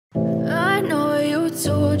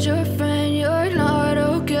told your friend you're not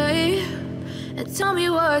okay, and tell me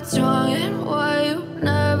what's wrong and why you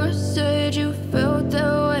never said you felt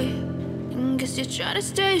that way. And guess you're trying to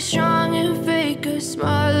stay strong and fake a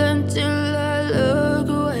smile until I look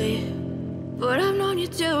away. But I've known you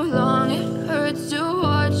too long, it hurts to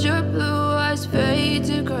watch your blue eyes fade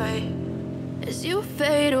to gray as you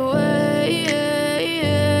fade away,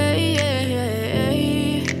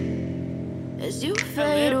 as you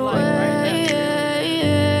fade away.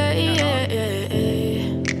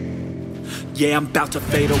 Yeah, I'm about to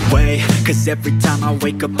fade away, cause every time I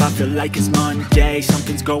wake up I feel like it's Monday.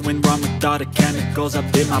 Something's going wrong with all the chemicals up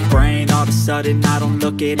in my brain. All of a sudden I don't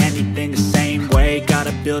look at anything the same way.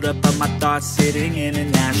 Gotta build up of my thoughts sitting in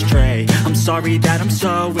an ashtray. I'm sorry that I'm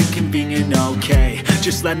so inconvenient, okay.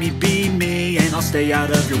 Just let me be me and I'll stay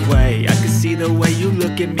out of your way. I can see the way you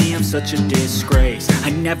look at me, I'm such a disgrace.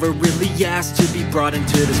 I never really asked to be brought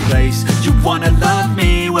into this place. You wanna love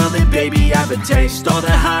me? Well then baby have a taste. All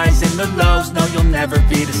the highs and the lows, no, you'll never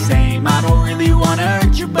be the same. I don't really wanna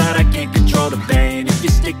hurt you, but I can't control the pain. If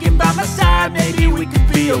you're sticking by my side, maybe we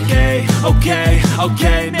could be okay.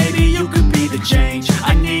 Okay, maybe you could be the change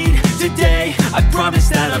I need today. I promise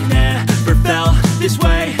that I've never felt this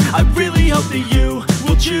way. I really hope that you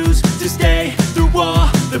will choose to stay through all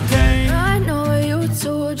the pain. I know you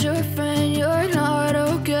told your friend you're not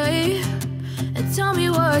okay, and tell me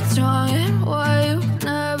what's wrong and why you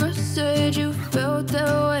never said you felt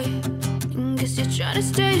that way. Guess you're trying to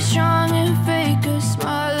stay strong and fake a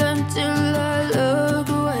smile until I look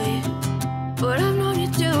away. But I've known you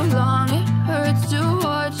too long, it hurts to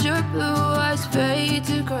watch your blue eyes fade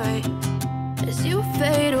to gray as you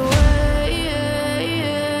fade away,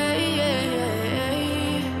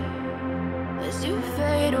 as you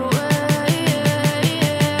fade away,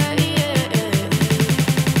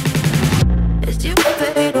 as you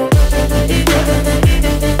fade away.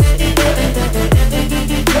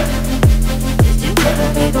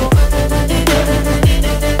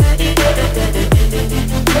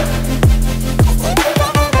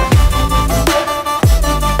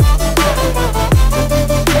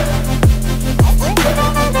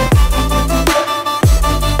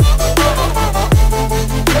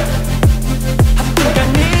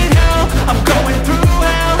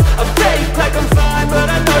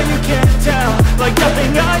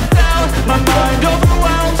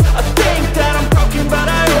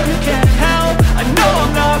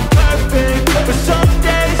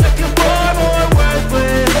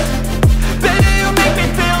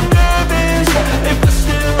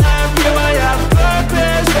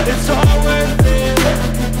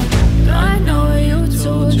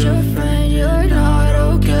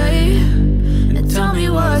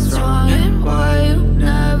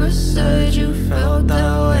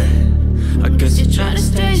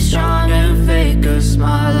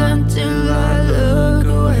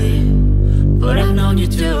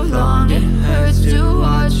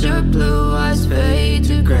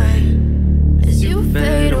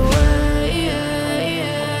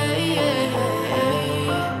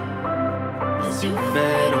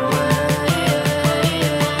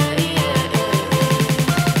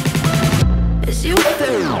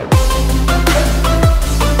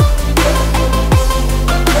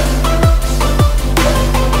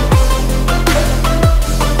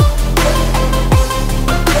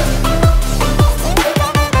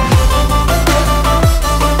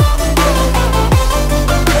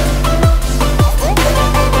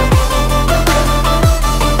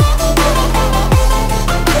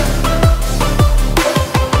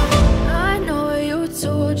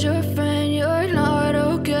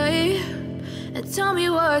 Tell me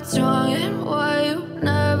what's wrong and why you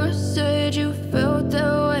never said you felt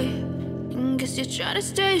that way. And guess you're trying to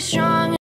stay strong.